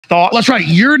thoughts. That's right.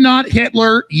 You're not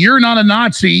Hitler. You're not a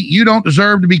Nazi. You don't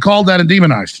deserve to be called that and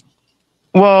demonized.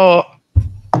 Well,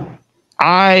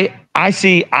 I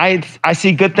see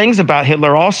good things about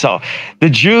Hitler also.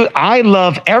 I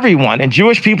love everyone, and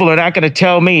Jewish people are not going to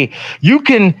tell me you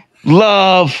can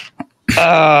love,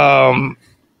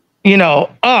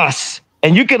 us,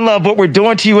 and you can love what we're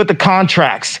doing to you with the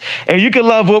contracts, and you can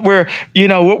love what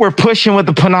we're pushing with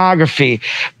the pornography.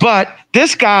 But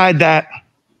this guy that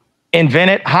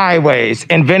invented highways,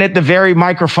 invented the very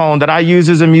microphone that I use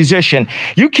as a musician,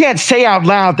 you can't say out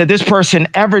loud that this person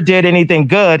ever did anything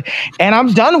good. And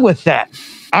I'm done with that.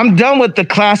 I'm done with the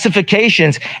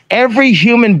classifications. Every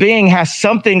human being has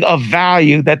something of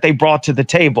value that they brought to the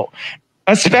table,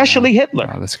 especially Hitler.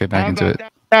 Let's get back into it.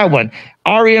 That one.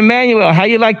 Ari Emanuel, how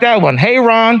you like that one? Hey,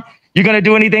 Ron, you going to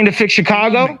do anything to fix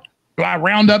Chicago? Do I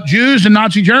round up Jews in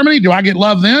Nazi Germany? Do I get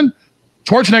love then?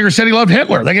 Schwarzenegger said he loved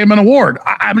Hitler. They gave him an award.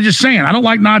 I'm just saying, I don't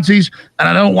like Nazis, and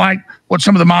I don't like what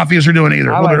some of the mafias are doing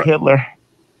either. I like Hitler.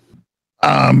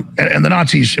 And the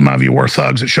Nazis, in my view, were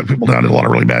thugs that shook people down, did a lot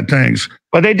of really bad things.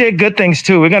 But they did good things,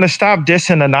 too. We're going to stop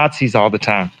dissing the Nazis all the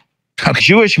time. Okay.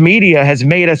 Jewish media has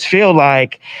made us feel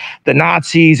like the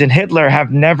Nazis and Hitler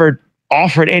have never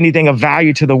offered anything of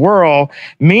value to the world.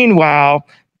 Meanwhile,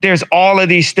 there's all of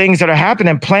these things that are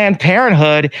happening. Planned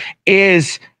Parenthood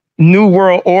is New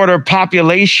World Order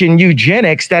population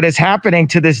eugenics that is happening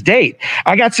to this date.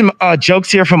 I got some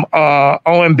jokes here from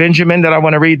Owen Benjamin that I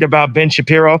want to read about Ben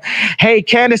Shapiro. Hey,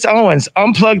 Candace Owens,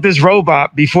 unplug this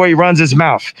robot before he runs his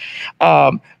mouth.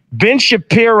 Ben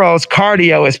Shapiro's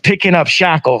cardio is picking up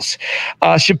shackles.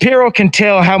 Shapiro can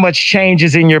tell how much change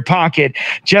is in your pocket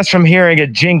just from hearing a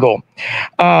jingle.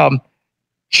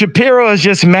 Shapiro is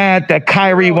just mad that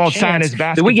Kyrie won't sign his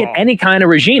basketball. Do we get any kind of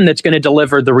regime that's going to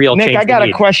deliver the real change? Nick, I got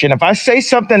a question. If I say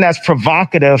something that's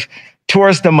provocative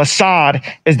towards the Mossad,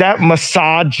 is that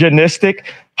misogynistic?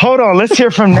 Hold on, let's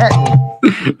hear from that.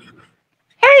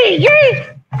 Hey,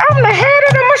 I'm the head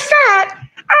of the Mossad.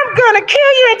 I'm gonna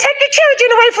kill you and take your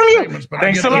children away from you.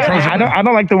 Thanks a lot. I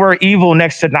don't like the word evil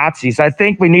next to Nazis. I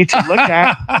think we need to look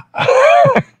at.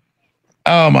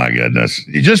 Oh my goodness!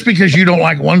 Just because you don't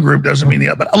like one group doesn't mean the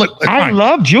other. But look, I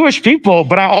love Jewish people,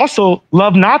 but I also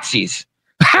love Nazis.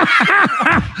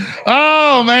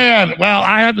 Oh man! Well,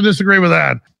 I have to disagree with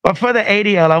that. But for the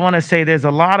ADL, I want to say there's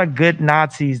a lot of good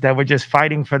Nazis that were just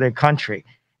fighting for their country,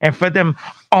 and for them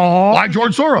all, like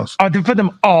George Soros, for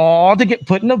them all to get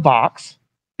put in a box.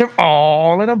 They're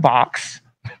all in a box.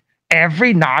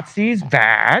 Every Nazi is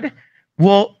bad.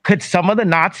 Well, could some of the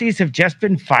Nazis have just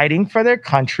been fighting for their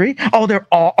country?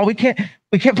 We can't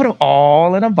put them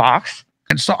all in a box.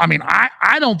 And so, I mean,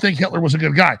 I don't think Hitler was a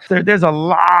good guy. There's a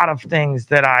lot of things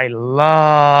that I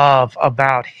love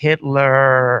about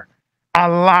Hitler. A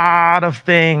lot of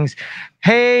things.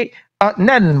 Hey,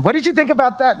 Netten, what did you think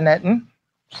about that, Netten?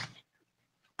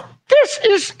 This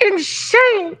is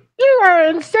insane. You are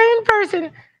an insane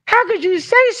person. How could you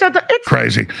say something? It's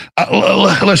crazy.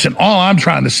 Listen, all I'm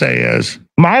trying to say is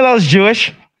Milo's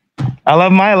Jewish. I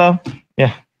love Milo.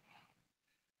 Yeah.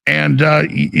 And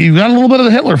you've got a little bit of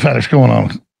the Hitler fetish going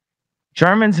on.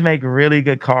 Germans make really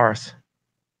good cars.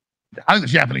 I think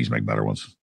the Japanese make better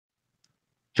ones.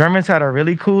 Germans had a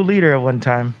really cool leader at one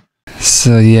time.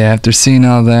 So yeah, after seeing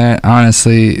all that,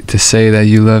 honestly, to say that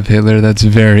you love Hitler, that's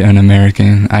very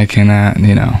un-American. I cannot,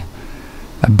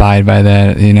 abide by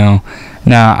that,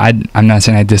 Now, I'm not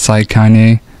saying I dislike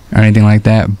Kanye or anything like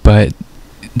that, but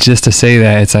just to say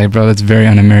that, it's like, bro, that's very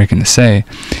un-American to say.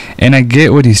 And I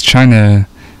get what he's trying to,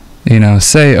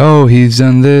 say, oh, he's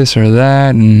done this or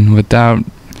that, and without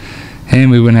him,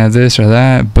 we wouldn't have this or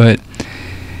that. But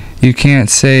you can't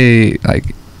say,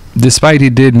 like, despite he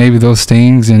did maybe those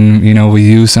things, and, we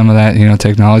use some of that,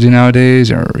 technology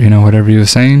nowadays, or, whatever he was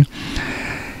saying,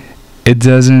 it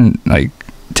doesn't, like,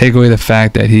 take away the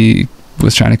fact that he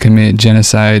was trying to commit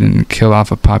genocide and kill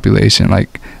off a population.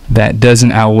 Like, that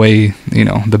doesn't outweigh,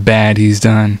 the bad he's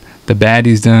done. The bad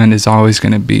he's done is always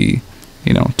going to be,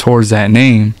 towards that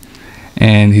name,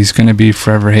 and he's going to be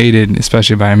forever hated,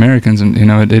 especially by Americans. And,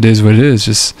 it is what it is.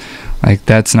 Just like,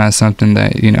 that's not something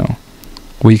that,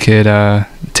 we could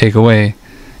take away.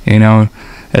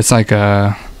 It's like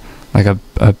a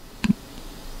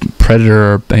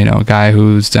predator, or, a guy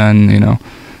who's done,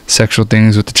 sexual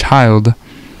things with a child,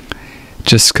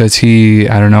 just because he,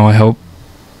 I don't know, helped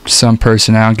some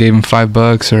person out, gave him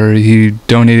 $5, or he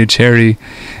donated charity.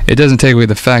 It doesn't take away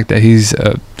the fact that he's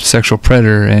a sexual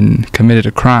predator and committed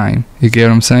a crime. You get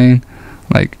what I'm saying?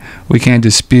 Like, we can't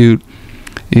dispute,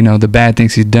 the bad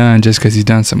things he's done just because he's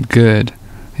done some good.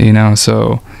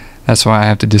 So that's why I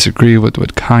have to disagree with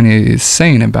what Kanye is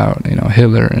saying about, you know,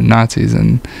 Hitler and Nazis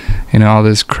and, you know, all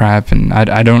this crap. And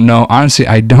I don't know, honestly,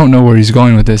 I don't know where he's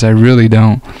going with this. I really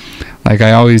don't. Like,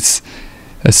 I always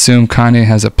assume Kanye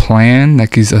has a plan,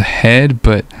 like he's ahead,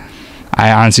 but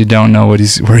I honestly don't know where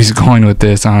he's going with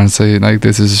this, honestly. Like,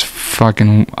 this is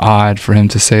fucking odd for him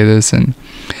to say this. And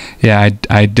yeah,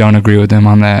 I don't agree with him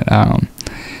on that.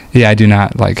 Yeah, I do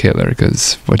not like Hitler,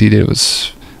 because what he did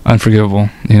was unforgivable,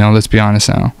 you know, let's be honest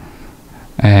now.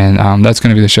 And that's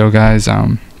going to be the show, guys.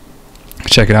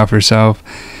 Check it out for yourself.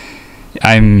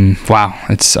 Wow,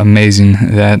 it's amazing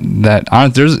that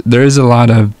there is a lot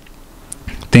of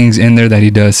things in there that he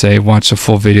does say. Watch the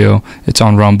full video. It's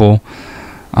on Rumble.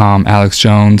 Alex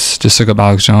Jones, just look up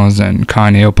Alex Jones and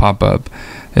Kanye will pop up.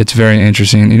 It's very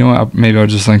interesting. You know what, maybe I'll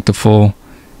just link the full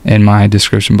in my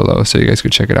description below so you guys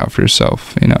could check it out for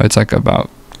yourself. You know, it's like about,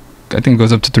 I think it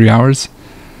goes up to 3 hours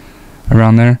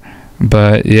around there.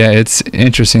 But yeah, it's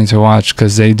interesting to watch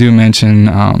because they do mention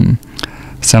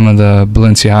some of the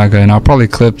Balenciaga, and I'll probably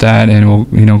clip that and we'll,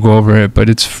 you know, go over it. But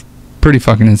it's pretty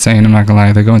fucking insane, I'm not gonna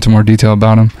lie. They go into more detail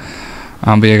about them.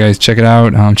 But yeah, guys, check it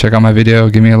out. Check out my video.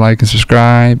 Give me a like and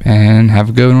subscribe, and have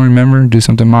a good one. Remember, do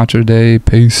something macho today.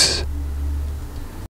 Peace.